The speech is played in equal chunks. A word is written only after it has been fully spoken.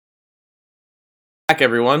back,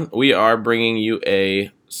 everyone. We are bringing you a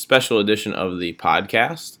special edition of the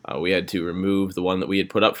podcast. We had to remove the one that we had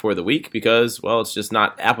put up for the week because, well, it's just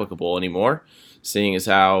not applicable anymore, seeing as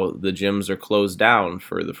how the gyms are closed down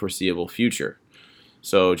for the foreseeable future.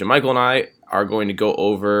 So Jamichael and I are going to go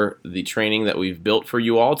over the training that we've built for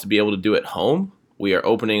you all to be able to do at home. We are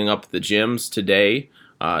opening up the gyms today,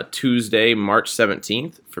 Tuesday, March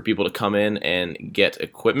 17th, for people to come in and get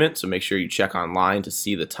equipment. So make sure you check online to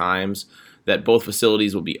see the times that both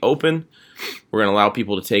facilities will be open. We're going to allow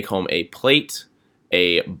people to take home a plate,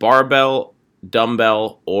 a barbell,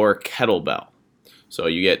 dumbbell, or kettlebell. So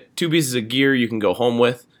you get 2 pieces of gear you can go home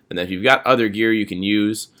with, and then if you've got other gear you can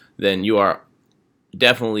use, then you are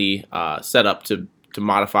definitely set up to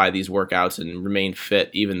modify these workouts and remain fit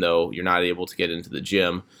even though you're not able to get into the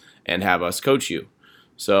gym and have us coach you.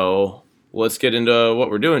 So let's get into what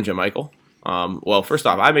we're doing, Jamichael. Well, first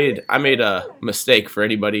off, I made a mistake for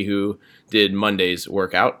anybody who did Monday's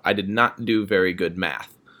workout. I did not do very good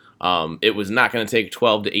math. It was not going to take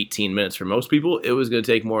 12 to 18 minutes for most people. It was going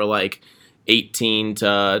to take more like 18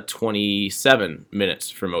 to 27 minutes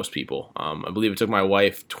for most people. I believe it took my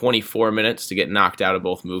wife 24 minutes to get knocked out of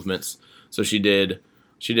both movements. So she did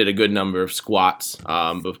a good number of squats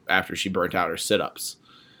after she burnt out her sit-ups.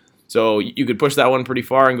 So you could push that one pretty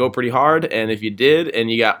far and go pretty hard, and if you did and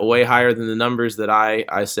you got way higher than the numbers that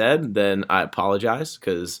I said, then I apologize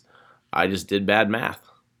because I just did bad math.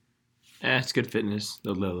 It's good fitness.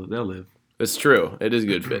 They'll live. It's true. It is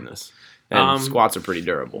good fitness. And squats are pretty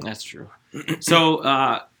durable. That's true.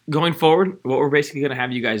 So going forward, what we're basically going to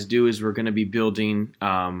have you guys do is we're going to be building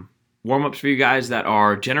warm-ups for you guys that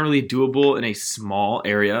are generally doable in a small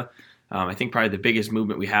area. I think probably the biggest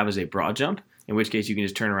movement we have is a broad jump, in which case you can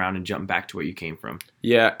just turn around and jump back to where you came from.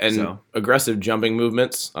 Yeah, and aggressive jumping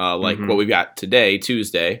movements, like what we've got today,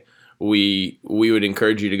 Tuesday, we would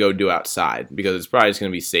encourage you to go do outside because it's probably just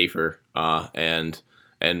going to be safer and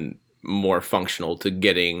more functional to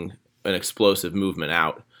getting an explosive movement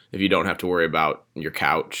out if you don't have to worry about your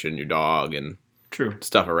couch and your dog and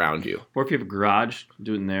stuff around you. Or if you have a garage,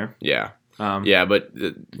 do it in there. Yeah. But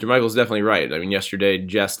Jamichael's definitely right. I mean, yesterday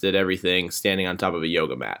Jess did everything standing on top of a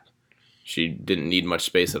yoga mat. She didn't need much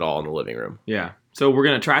space at all in the living room. Yeah. So we're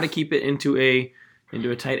going to try to keep it into a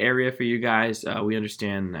tight area for you guys. We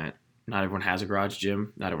understand that not everyone has a garage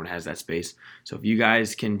gym. Not everyone has that space. So if you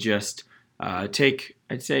guys can just take,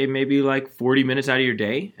 I'd say maybe like 40 minutes out of your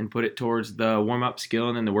day and put it towards the warm-up skill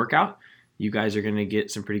and then the workout, you guys are going to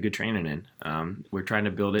get some pretty good training in. We're trying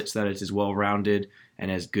to build it so that it's as well-rounded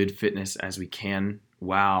and as good fitness as we can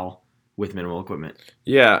while with minimal equipment.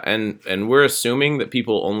 Yeah, and we're assuming that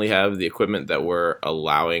people only have the equipment that we're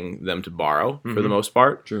allowing them to borrow for the most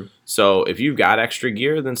part. True. So if you've got extra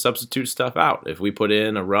gear, then substitute stuff out. If we put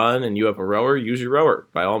in a run and you have a rower, use your rower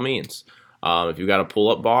by all means. If you've got a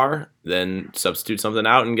pull-up bar, then substitute something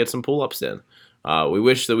out and get some pull-ups in. We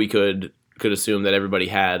wish that we could assume that everybody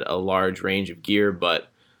had a large range of gear, but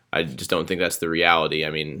I just don't think that's the reality. I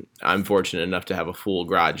mean, I'm fortunate enough to have a full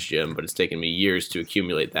garage gym, but it's taken me years to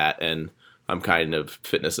accumulate that, and I'm kind of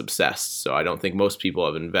fitness obsessed. So I don't think most people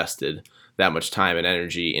have invested that much time and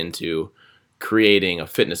energy into creating a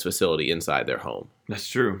fitness facility inside their home. That's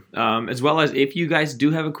true. As well as if you guys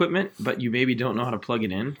do have equipment, but you maybe don't know how to plug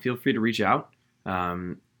it in, feel free to reach out.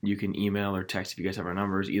 You can email or text if you guys have our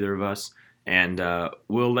numbers, either of us. And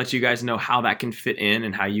we'll let you guys know how that can fit in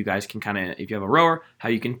and how you guys can kind of, if you have a rower, how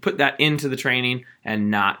you can put that into the training and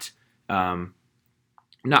not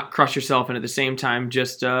crush yourself. And at the same time,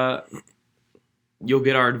 just you'll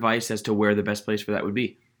get our advice as to where the best place for that would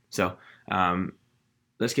be. So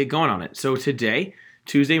let's get going on it. So today,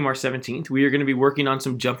 Tuesday, March 17th, we are going to be working on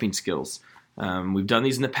some jumping skills. We've done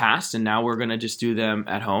these in the past, and now we're going to just do them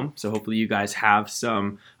at home. So hopefully you guys have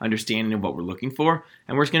some understanding of what we're looking for.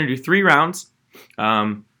 And we're just going to do 3 rounds.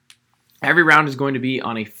 Every round is going to be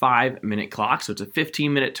on a 5-minute clock, so it's a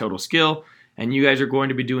 15-minute total skill. And you guys are going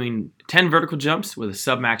to be doing 10 vertical jumps with a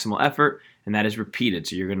sub-maximal effort, and that is repeated.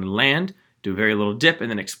 So you're going to land, do a very little dip,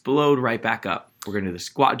 and then explode right back up. We're going to do the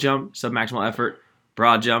squat jump, sub-maximal effort,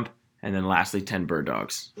 broad jump, and then lastly, 10 bird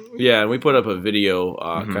dogs. Yeah, and we put up a video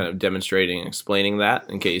kind of demonstrating and explaining that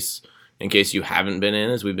in case you haven't been in,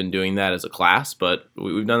 as we've been doing that as a class. But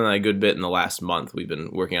we've done that a good bit in the last month. We've been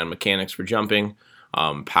working on mechanics for jumping,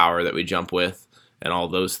 power that we jump with, and all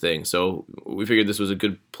those things. So we figured this was a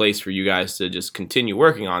good place for you guys to just continue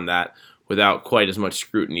working on that without quite as much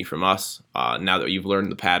scrutiny from us. Now that you've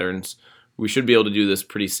learned the patterns, we should be able to do this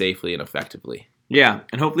pretty safely and effectively. Yeah,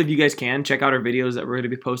 and hopefully if you guys can, check out our videos that we're going to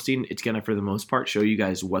be posting. It's going to, for the most part, show you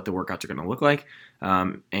guys what the workouts are going to look like.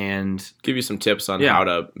 And give you some tips on how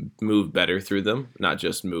to move better through them, not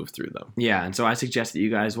just move through them. Yeah, and so I suggest that you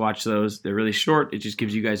guys watch those. They're really short. It just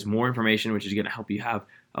gives you guys more information, which is going to help you have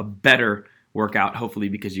a better workout, hopefully,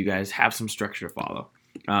 because you guys have some structure to follow.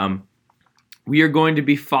 We are going to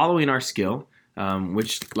be following our skill,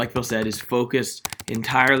 which, like Bill said, is focused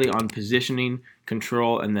entirely on positioning,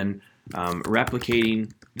 control, and then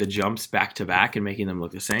replicating the jumps back to back and making them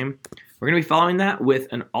look the same. We're going to be following that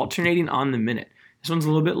with an alternating on the minute. This one's a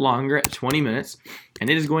little bit longer at 20 minutes, and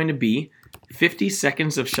it is going to be 50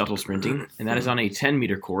 seconds of shuttle sprinting, and that is on a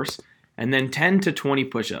 10-meter course, and then 10 to 20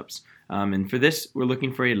 push-ups. And for this, we're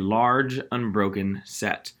looking for a large, unbroken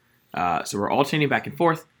set. So we're alternating back and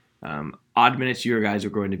forth. Odd minutes, you guys are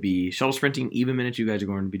going to be shuttle sprinting. Even minutes, you guys are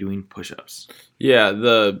going to be doing push-ups. Yeah,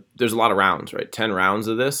 there's a lot of rounds, right? 10 rounds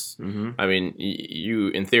of this. Mm-hmm. I mean, you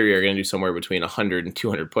in theory are going to do somewhere between 100 and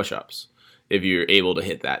 200 push-ups if you're able to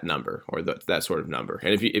hit that number or that sort of number.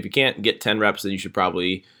 And if you can't get 10 reps, then you should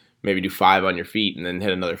probably maybe do 5 on your feet and then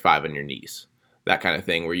hit another 5 on your knees. That kind of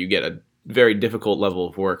thing, where you get a very difficult level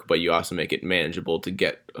of work, but you also make it manageable to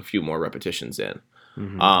get a few more repetitions in.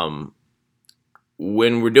 Mm-hmm.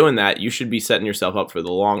 When we're doing that, you should be setting yourself up for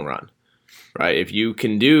the long run, right? If you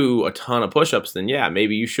can do a ton of push-ups, then yeah,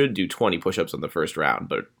 maybe you should do 20 push-ups on the first round.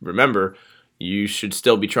 But remember, you should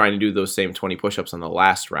still be trying to do those same 20 push-ups on the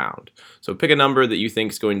last round. So pick a number that you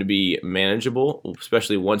think is going to be manageable,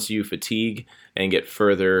 especially once you fatigue and get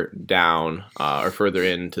further down or further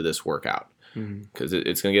into this workout. Because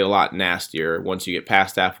it's going to get a lot nastier once you get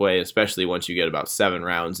past halfway, especially once you get about 7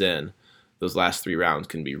 rounds in. Those last 3 rounds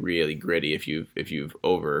can be really gritty if you've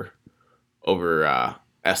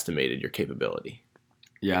estimated your capability.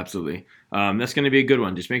 Yeah, absolutely. That's going to be a good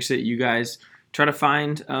one. Just make sure that you guys try to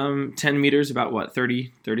find 10 meters, about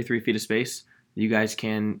 33 feet of space that you guys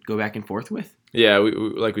can go back and forth with. Yeah, we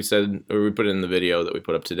like we said, or we put it in the video that we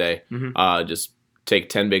put up today. Just take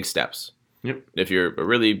 10 big steps. Yep. If you're a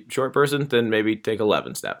really short person, then maybe take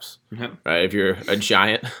 11 steps. Yep. Right? If you're a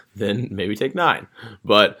giant, then maybe take 9.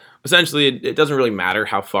 But essentially, it doesn't really matter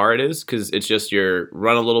how far it is because it's just your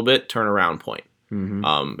run a little bit, turn around point.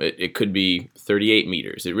 It could be 38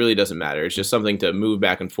 meters. It really doesn't matter. It's just something to move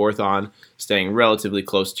back and forth on, staying relatively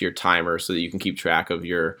close to your timer so that you can keep track of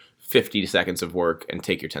your 50 seconds of work and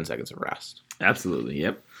take your 10 seconds of rest. Absolutely,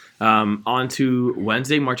 yep. On to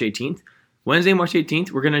Wednesday, March 18th. Wednesday, March 18th,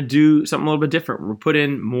 we're going to do something a little bit different. We'll put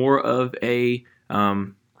in more of a,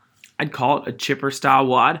 I'd call it a chipper style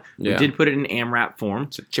WOD. Yeah. We did put it in AMRAP form.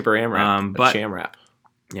 It's a chipper AMRAP, a ShamRAP.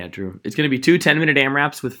 Yeah, true. It's going to be 2 10-minute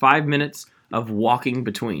AMRAPs with 5 minutes of walking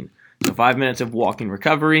between. So 5 minutes of walking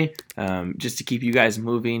recovery, just to keep you guys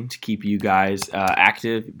moving, to keep you guys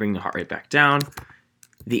active, bring the heart rate back down.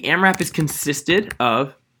 The AMRAP is consisted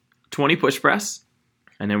of 20 push press,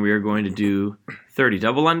 and then we are going to do 30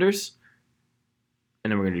 double unders. And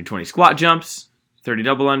then we're going to do 20 squat jumps, 30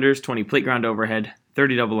 double unders, 20 plate ground overhead,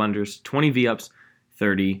 30 double unders, 20 V-ups,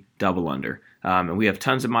 30 double under. And we have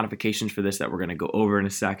tons of modifications for this that we're going to go over in a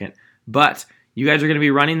second. But you guys are going to be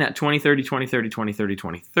running that 20-30, 20-30,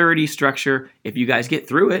 20-30, 20-30 structure. If you guys get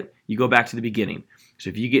through it, you go back to the beginning. So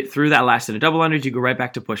if you get through that last set of double unders, you go right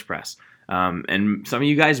back to push press. And some of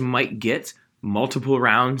you guys might get multiple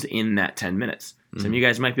rounds in that 10 minutes. Some of you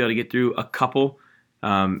guys might be able to get through a couple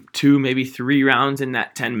 2, maybe 3 rounds in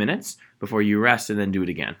that 10 minutes before you rest and then do it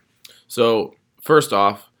again. So first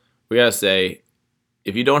off, we got to say,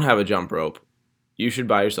 if you don't have a jump rope, you should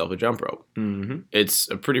buy yourself a jump rope. It's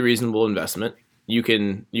a pretty reasonable investment. You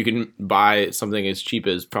can buy something as cheap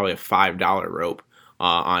as probably a $5 rope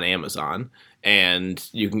on Amazon, and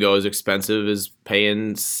you can go as expensive as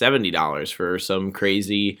paying $70 for some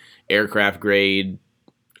crazy aircraft grade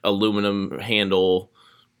aluminum handle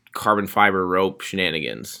carbon fiber rope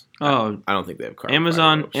shenanigans. I don't think they have carbon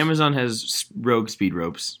fiber ropes. Amazon has Rogue speed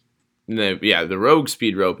ropes. The Rogue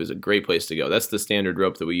speed rope is a great place to go. That's the standard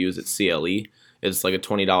rope that we use at CLE. It's like a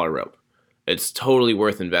 $20 rope. It's totally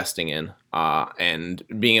worth investing in and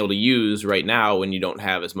being able to use right now when you don't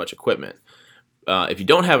have as much equipment. If you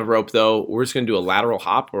don't have a rope, though, we're just going to do a lateral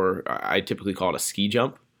hop, or I typically call it a ski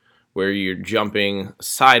jump, where you're jumping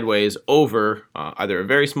sideways over either a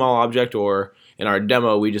very small object, or in our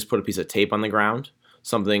demo, we just put a piece of tape on the ground,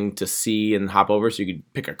 something to see and hop over, so you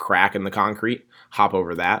could pick a crack in the concrete, hop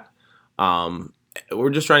over that. We're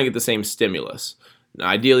just trying to get the same stimulus. Now,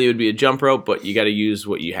 ideally, it would be a jump rope, but you got to use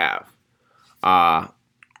what you have. One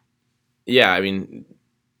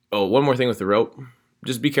more thing with the rope.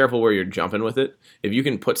 Just be careful where you're jumping with it. If you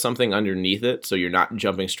can put something underneath it so you're not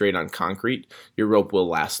jumping straight on concrete, your rope will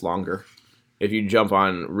last longer. if you jump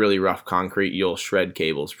on really rough concrete, you'll shred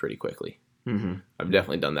cables pretty quickly. Mm-hmm. I've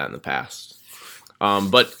definitely done that in the past.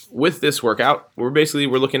 But with this workout, we're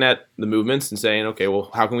looking at the movements and saying, okay,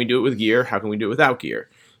 well, how can we do it with gear? How can we do it without gear?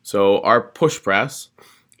 So our push press,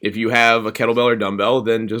 if you have a kettlebell or dumbbell,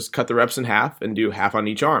 then just cut the reps in half and do half on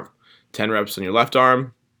each arm. 10 reps on your left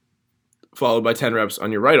arm, followed by 10 reps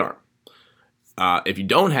on your right arm. If you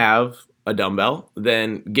don't have a dumbbell,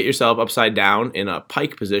 then get yourself upside down in a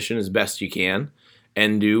pike position as best you can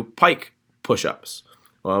and do pike push-ups.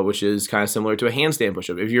 Which is kind of similar to a handstand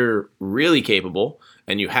push-up. If you're really capable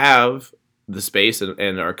and you have the space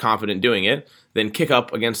and are confident doing it, then kick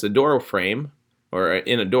up against the door frame, or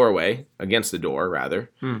in a doorway, against the door,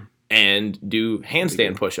 rather, and do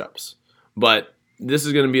handstand push-ups. But this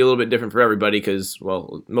is going to be a little bit different for everybody because,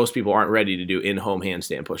 well, most people aren't ready to do in-home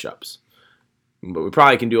handstand push-ups. But we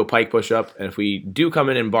probably can do a pike push-up, and if we do come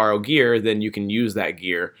in and borrow gear, then you can use that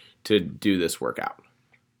gear to do this workout.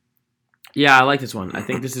 Yeah, I like this one. I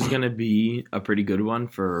think this is going to be a pretty good one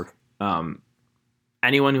for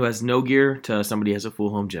anyone who has no gear to somebody who has a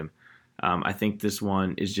full home gym. I think this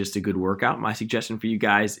one is just a good workout. My suggestion for you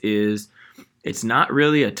guys is it's not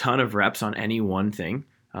really a ton of reps on any one thing.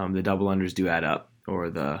 The double unders do add up, or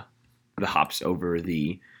the hops over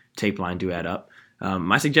the tape line do add up.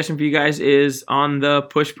 My suggestion for you guys is on the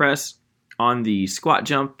push press, on the squat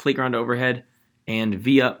jump, plate ground overhead, and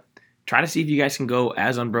V-up. Try to see if you guys can go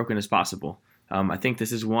as unbroken as possible. I think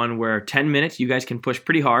this is one where 10 minutes you guys can push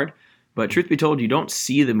pretty hard, but truth be told, you don't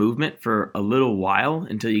see the movement for a little while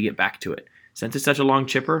until you get back to it. Since it's such a long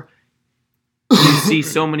chipper, you see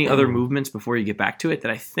so many other movements before you get back to it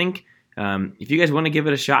that I think if you guys want to give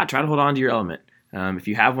it a shot, try to hold on to your element. If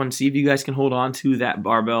you have one, see if you guys can hold on to that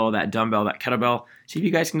barbell, that dumbbell, that kettlebell. See if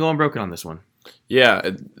you guys can go unbroken on this one. Yeah,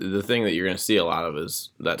 the thing that you're going to see a lot of is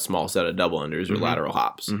that small set of double unders or lateral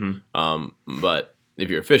hops. But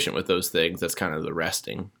if you're efficient with those things, that's kind of the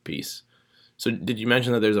resting piece. So did you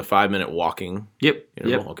mention that there's a 5-minute walking? Yep.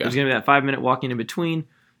 Interval? Okay. There's going to be that 5-minute walking in between,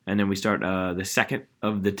 and then we start the second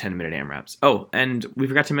of the 10-minute AMRAPs. Oh, and we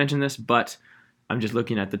forgot to mention this, but I'm just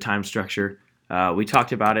looking at the time structure. We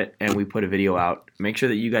talked about it, and we put a video out. Make sure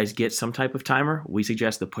that you guys get some type of timer. We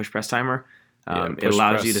suggest the push press timer. It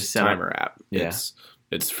allows you to set timer app. Yeah.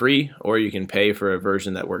 It's free, or you can pay for a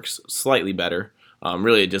version that works slightly better.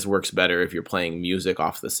 Really, it just works better if you're playing music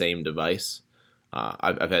off the same device.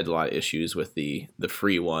 I've had a lot of issues with the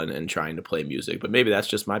free one and trying to play music, but maybe that's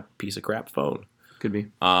just my piece of crap phone. Could be.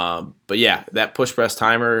 But yeah, that push press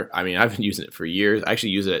timer, I mean, I've been using it for years. I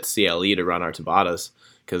actually use it at CLE to run our Tabatas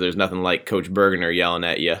because there's nothing like Coach Bergener yelling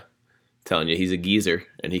at you, telling you he's a geezer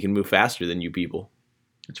and he can move faster than you people.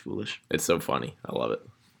 That's foolish. It's so funny. I love it.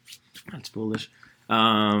 That's foolish.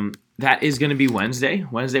 That is going to be Wednesday.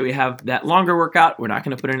 Wednesday we have that longer workout. We're not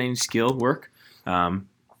going to put in any skill work.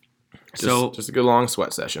 Just a good long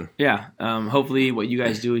sweat session. Yeah. Hopefully what you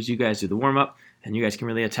guys do is you guys do the warm-up and you guys can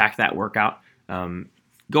really attack that workout.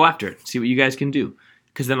 Go after it. See what you guys can do.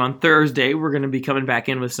 Because then on Thursday, we're going to be coming back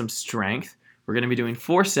in with some strength. We're going to be doing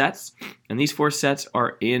 4 sets, and these 4 sets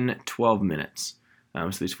are in 12 minutes. So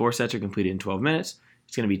these 4 sets are completed in 12 minutes.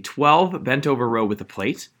 It's going to be 12 bent over row with a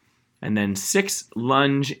plate, and then 6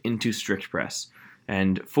 lunge into strict press.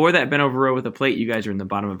 And for that bent over row with a plate, you guys are in the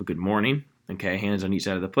bottom of a good morning. Okay, hands on each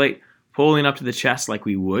side of the plate, pulling up to the chest like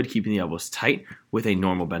we would, keeping the elbows tight with a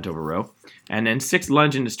normal bent over row. And then 6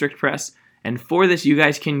 lunge into strict press. And for this, you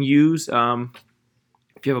guys can use,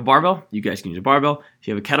 if you have a barbell, you guys can use a barbell. If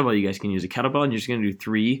you have a kettlebell, you guys can use a kettlebell. And you're just going to do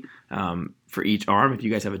 3 for each arm. If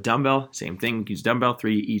you guys have a dumbbell, same thing. Use dumbbell,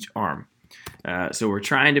 3 each arm. So we're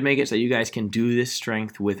trying to make it so you guys can do this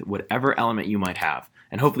strength with whatever element you might have.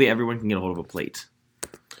 And hopefully everyone can get a hold of a plate.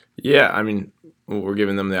 Yeah, I mean, we're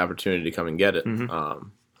giving them the opportunity to come and get it. Mm-hmm.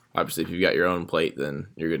 Obviously, if you've got your own plate, then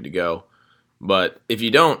you're good to go. But if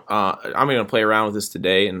you don't, I'm going to play around with this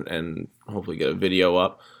today and hopefully get a video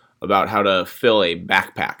up about how to fill a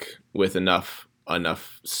backpack with enough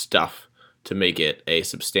stuff to make it a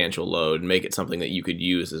substantial load, make it something that you could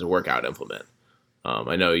use as a workout implement.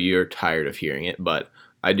 I know you're tired of hearing it, but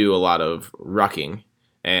I do a lot of rucking,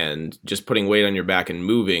 and just putting weight on your back and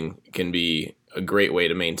moving can be a great way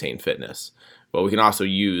to maintain fitness. But we can also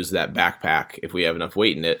use that backpack, if we have enough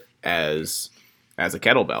weight in it, as a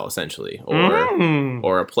kettlebell, essentially,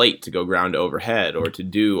 or a plate to go ground to overhead, or to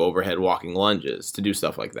do overhead walking lunges, to do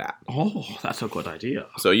stuff like that. Oh, that's a good idea.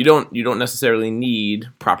 So you don't necessarily need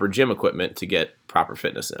proper gym equipment to get proper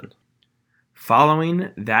fitness in.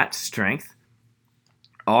 Following that strength,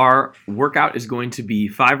 our workout is going to be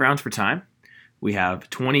 5 rounds for time. We have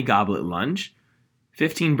 20 goblet lunge,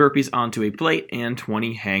 15 burpees onto a plate, and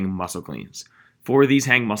 20 hang muscle cleans. for these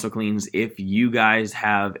hang muscle cleans, if you guys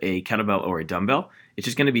have a kettlebell or a dumbbell, it's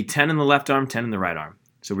just going to be 10 in the left arm, 10 in the right arm.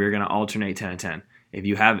 So we're going to alternate 10 and 10. If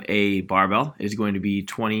you have a barbell, it is going to be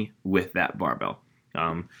 20 with that barbell.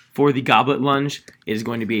 For the goblet lunge, it is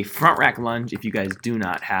going to be a front rack lunge if you guys do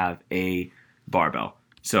not have a barbell.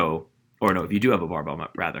 If you do have a barbell,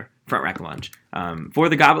 rather, front rack lunge. For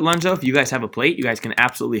the goblet lunge, though, if you guys have a plate, you guys can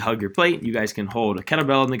absolutely hug your plate. You guys can hold a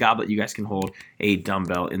kettlebell in the goblet. You guys can hold a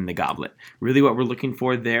dumbbell in the goblet. Really what we're looking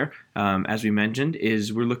for there, as we mentioned,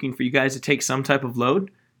 is we're looking for you guys to take some type of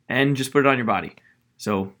load and just put it on your body.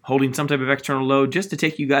 So holding some type of external load just to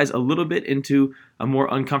take you guys a little bit into a more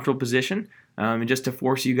uncomfortable position and just to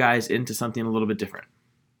force you guys into something a little bit different.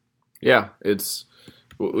 Yeah,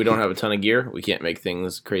 we don't have a ton of gear. We can't make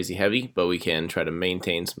things crazy heavy, but we can try to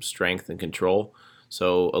maintain some strength and control.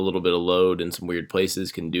 So a little bit of load in some weird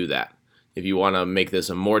places can do that. If you want to make this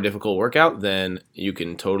a more difficult workout, then you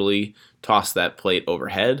can totally toss that plate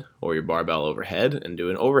overhead or your barbell overhead and do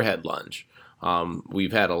an overhead lunge.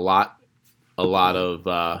 We've had a lot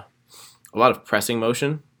of pressing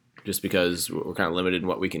motion just because we're kind of limited in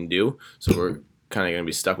what we can do. So we're kind of going to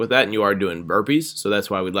be stuck with that. And you are doing burpees, so that's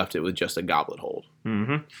why we left it with just a goblet hold.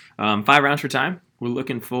 5 rounds for time. We're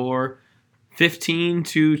looking for 15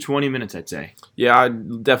 to 20 minutes, I'd say. Yeah, I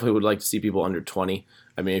definitely would like to see people under 20.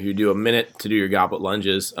 I mean, if you do a minute to do your goblet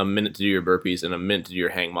lunges, a minute to do your burpees, and a minute to do your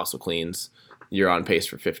hang muscle cleans, you're on pace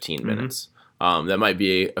for 15 minutes. That might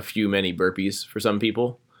be a few many burpees for some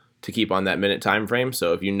people to keep on that minute time frame.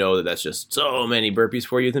 So if you know that that's just so many burpees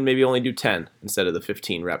for you, then maybe only do 10 instead of the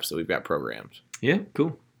 15 reps that we've got programmed. Yeah,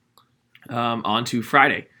 cool. On to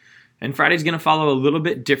Friday. And Friday's going to follow a little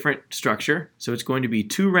bit different structure. So it's going to be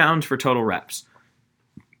 2 rounds for total reps.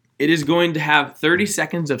 It is going to have 30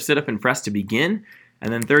 seconds of sit-up and press to begin,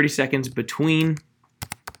 and then 30 seconds between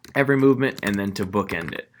every movement, and then to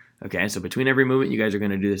bookend it. Okay, so between every movement, you guys are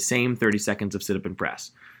going to do the same 30 seconds of sit-up and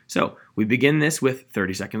press. So we begin this with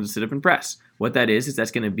 30 seconds of sit-up and press. What that is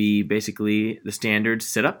that's going to be basically the standard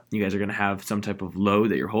sit-up. You guys are going to have some type of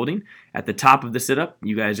load that you're holding. At the top of the sit-up,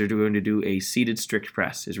 you guys are going to do a seated strict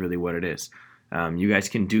press is really what it is. You guys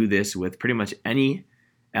can do this with pretty much any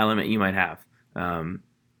element you might have.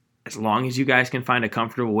 As long as you guys can find a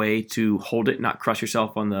comfortable way to hold it, not crush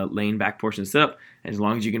yourself on the laying back portion of the sit-up, and as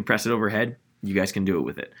long as you can press it overhead, you guys can do it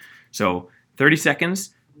with it. So 30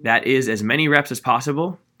 seconds, that is as many reps as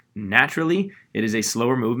possible. Naturally, it is a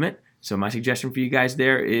slower movement. So my suggestion for you guys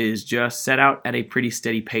there is just set out at a pretty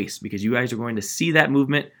steady pace because you guys are going to see that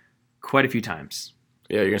movement quite a few times.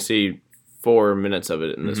 Yeah, you're going to see 4 minutes of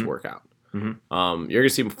it in this workout. You're going to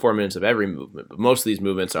see 4 minutes of every movement, but most of these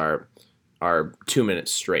movements are 2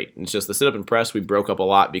 minutes straight. And it's just the sit-up and press we broke up a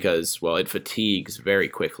lot because, well, it fatigues very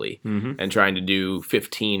quickly. And trying to do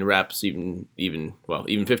 15 reps, even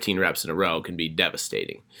 15 reps in a row can be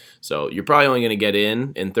devastating. So you're probably only going to get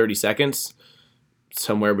in 30 seconds,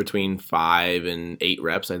 somewhere between 5 and 8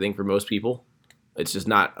 reps, I think, for most people. It's just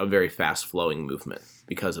not a very fast-flowing movement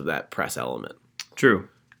because of that press element. True.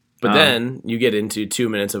 But then you get into 2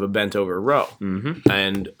 minutes of a bent over row.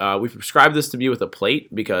 And we prescribed this to be with a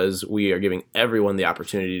plate because we are giving everyone the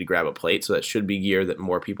opportunity to grab a plate. So that should be gear that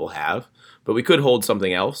more people have. But we could hold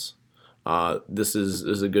something else. This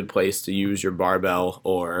is a good place to use your barbell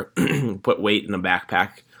or put weight in a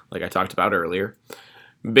backpack like I talked about earlier.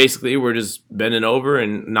 Basically, we're just bending over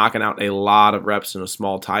and knocking out a lot of reps in a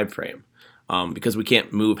small time frame. Because we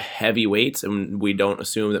can't move heavy weights and we don't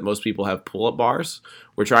assume that most people have pull-up bars,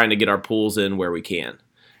 we're trying to get our pulls in where we can.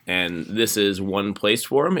 And this is one place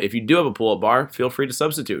for them. If you do have a pull-up bar, feel free to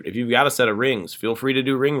substitute. If you've got a set of rings, feel free to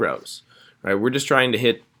do ring rows. Right? We're just trying to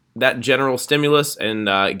hit that general stimulus and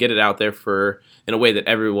get it out there in a way that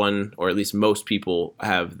everyone, or at least most people,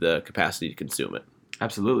 have the capacity to consume it.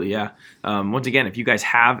 Absolutely, yeah. Once again, if you guys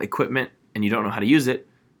have equipment and you don't know how to use it,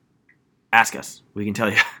 ask us. We can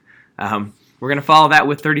tell you. We're going to follow that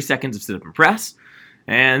with 30 seconds of sit-up and press,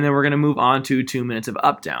 and then we're going to move on to 2 minutes of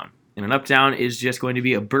up-down. And an up-down is just going to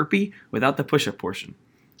be a burpee without the push-up portion.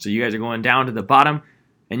 So you guys are going down to the bottom,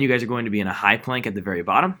 and you guys are going to be in a high plank at the very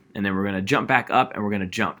bottom, and then we're going to jump back up, and we're going to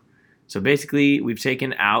jump. So basically, we've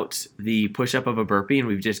taken out the push-up of a burpee, and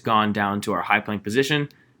we've just gone down to our high plank position,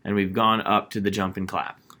 and we've gone up to the jump and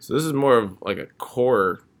clap. So this is more of like a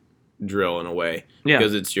core drill in a way,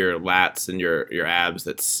 because it's your lats and your abs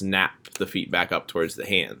that snap the feet back up towards the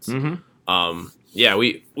hands.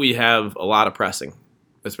 We have a lot of pressing,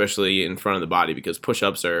 especially in front of the body, because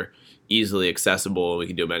push-ups are easily accessible and we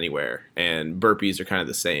can do them anywhere, and burpees are kind of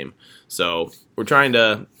the same. So we're trying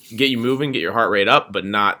to get you moving, get your heart rate up, but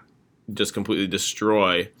not just completely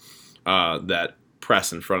destroy that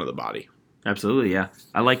press in front of the body. Absolutely, yeah.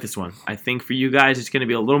 I like this one. I think for you guys, it's going to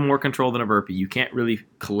be a little more control than a burpee. You can't really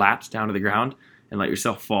collapse down to the ground and let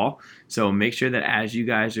yourself fall. So make sure that as you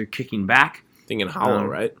guys are kicking back, Thinking hollow,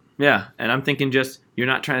 right? yeah, and I'm thinking just you're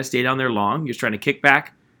not trying to stay down there long. You're just trying to kick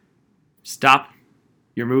back, stop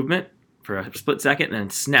your movement for a split second, and then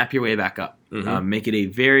snap your way back up. Make it a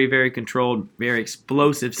very, very controlled, very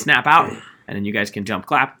explosive snap out, and then you guys can jump,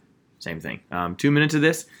 clap. Same thing. 2 minutes of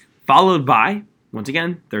this, followed by, once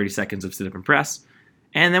again, 30 seconds of sit-up and press.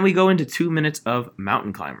 And then we go into 2 minutes of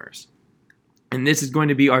mountain climbers. And this is going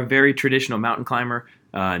to be our very traditional mountain climber,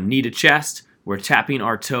 knee to chest. We're tapping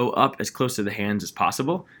our toe up as close to the hands as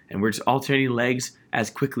possible, and we're just alternating legs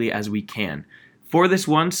as quickly as we can. For this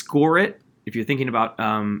one, score it. If you're thinking about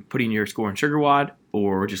putting your score in sugar wad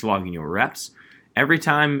or just logging your reps, every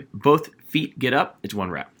time both feet get up, it's 1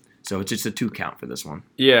 rep. So it's just a 2 count for this one.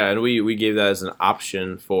 Yeah, and we gave that as an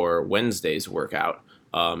option for Wednesday's workout.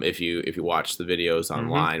 If you watch the videos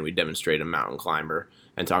online, we demonstrate a mountain climber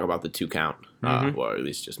and talk about the 2 count, or at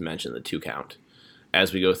least just mention the 2 count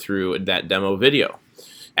as we go through that demo video.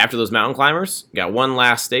 After those mountain climbers, you got one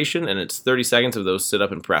last station, and it's 30 seconds of those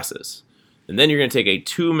sit-up and presses. And then you're going to take a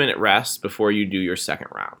 2-minute rest before you do your second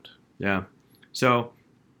round. Yeah. So,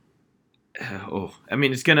 I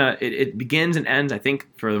mean, it begins and ends, I think,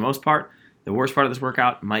 for the most part. The worst part of this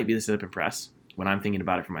workout might be the sit-up and press when I'm thinking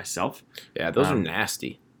about it for myself. Yeah, those are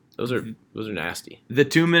nasty. Those are nasty. The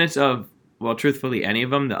 2 minutes of, well, truthfully, any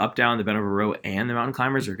of them, the up, down, the bent over row, and the mountain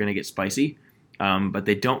climbers are going to get spicy, but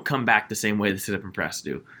they don't come back the same way the sit-up and press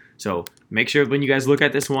do. So make sure when you guys look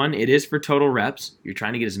at this one, it is for total reps. You're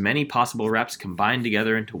trying to get as many possible reps combined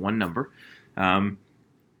together into one number.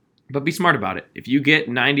 But be smart about it. If you get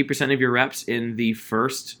 90% of your reps in the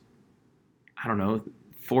first,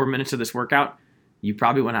 4 minutes of this workout, you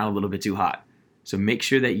probably went out a little bit too hot. So make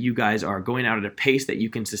sure that you guys are going out at a pace that you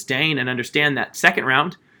can sustain and understand that second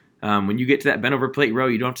round, when you get to that bent over plate row,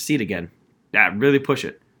 you don't have to see it again. Really push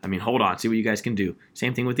it. I mean, hold on, see what you guys can do.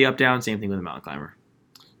 Same thing with the up down, same thing with the mountain climber.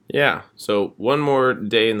 Yeah, so one more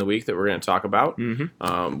day in the week that we're going to talk about,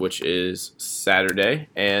 which is Saturday.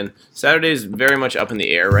 And Saturday is very much up in the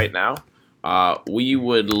air right now. We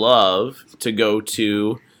would love to go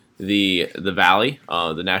to the valley,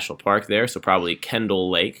 the national park there, so probably Kendall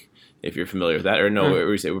Lake, if you're familiar with that. Or no,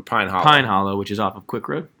 we say Pine Hollow. Pine Hollow, which is off of Quick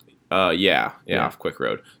Road. Yeah, off Quick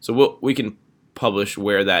Road. So we can publish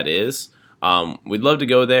where that is. We'd love to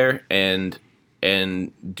go there and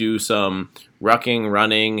do some rucking,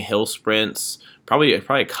 running, hill sprints, probably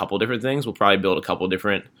a couple different things. We'll probably build a couple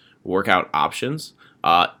different workout options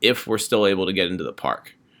if we're still able to get into the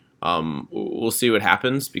park. We'll see what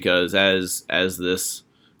happens because as this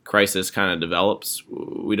crisis kind of develops,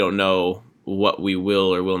 we don't know what we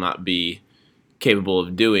will or will not be capable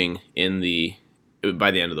of doing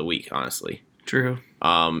by the end of the week, honestly. True.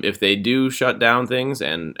 If they do shut down things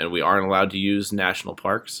and we aren't allowed to use national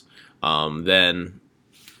parks, then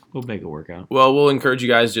we'll make it work out. Well, we'll encourage you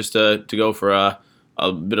guys just to go for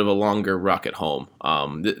a bit of a longer ruck at home.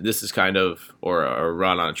 This is kind of, or a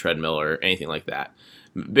run on a treadmill or anything like that.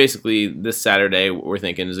 Basically, this Saturday, we're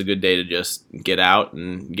thinking is a good day to just get out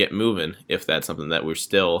and get moving, if that's something that we're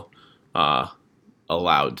still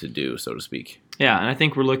allowed to do, so to speak. Yeah, and I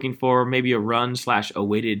think we're looking for maybe a run / a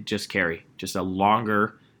weighted just carry, just a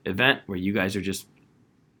longer event where you guys are just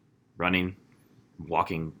running,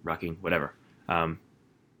 walking, rucking, whatever. A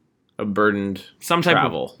burdened some type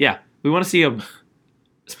travel. Yeah, we want to see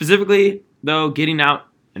specifically though, getting out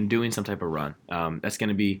and doing some type of run. That's going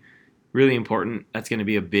to be really important. That's going to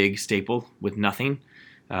be a big staple with nothing,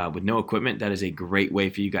 with no equipment. That is a great way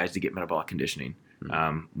for you guys to get metabolic conditioning.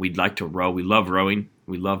 We'd like to row. We love rowing.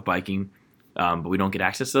 We love biking, but we don't get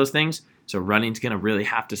access to those things. So running's going to really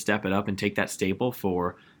have to step it up and take that staple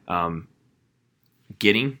for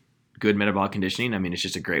getting good metabolic conditioning. I mean, it's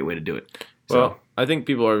just a great way to do it. Well, I think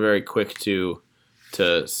people are very quick to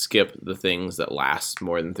skip the things that last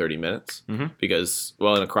more than 30 minutes because,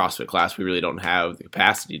 well, in a CrossFit class, we really don't have the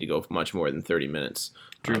capacity to go for much more than 30 minutes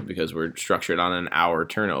because we're structured on an hour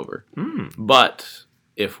turnover. But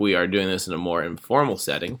if we are doing this in a more informal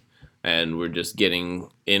setting and we're just getting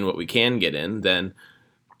in what we can get in, then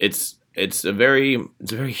it's a very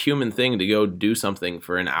human thing to go do something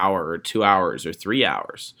for an hour or 2 hours or 3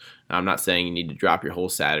 hours. Now, I'm not saying you need to drop your whole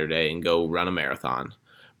Saturday and go run a marathon,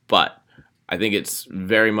 but I think it's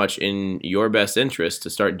very much in your best interest to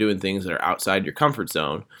start doing things that are outside your comfort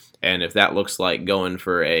zone. And if that looks like going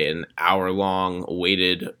for an hour-long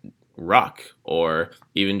weighted ruck or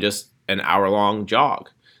even just an hour-long jog,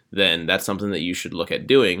 then that's something that you should look at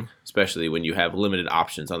doing, especially when you have limited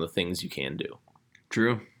options on the things you can do.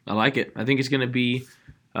 True. I like it. I think it's going to be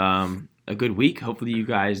a good week. Hopefully, you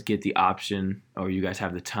guys get the option or you guys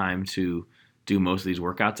have the time to do most of these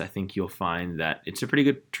workouts. I think you'll find that it's a pretty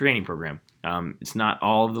good training program. It's not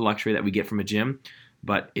all of the luxury that we get from a gym,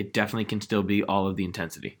 but it definitely can still be all of the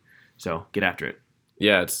intensity. So get after it.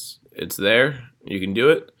 Yeah, it's there. You can do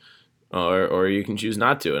it, or you can choose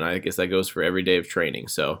not to. And I guess that goes for every day of training.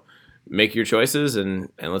 So make your choices and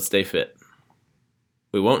let's stay fit.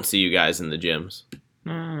 We won't see you guys in the gyms.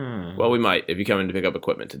 Well, we might if you come in to pick up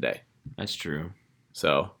equipment today. That's true.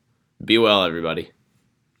 So be well, everybody.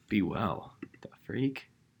 Be well. The freak.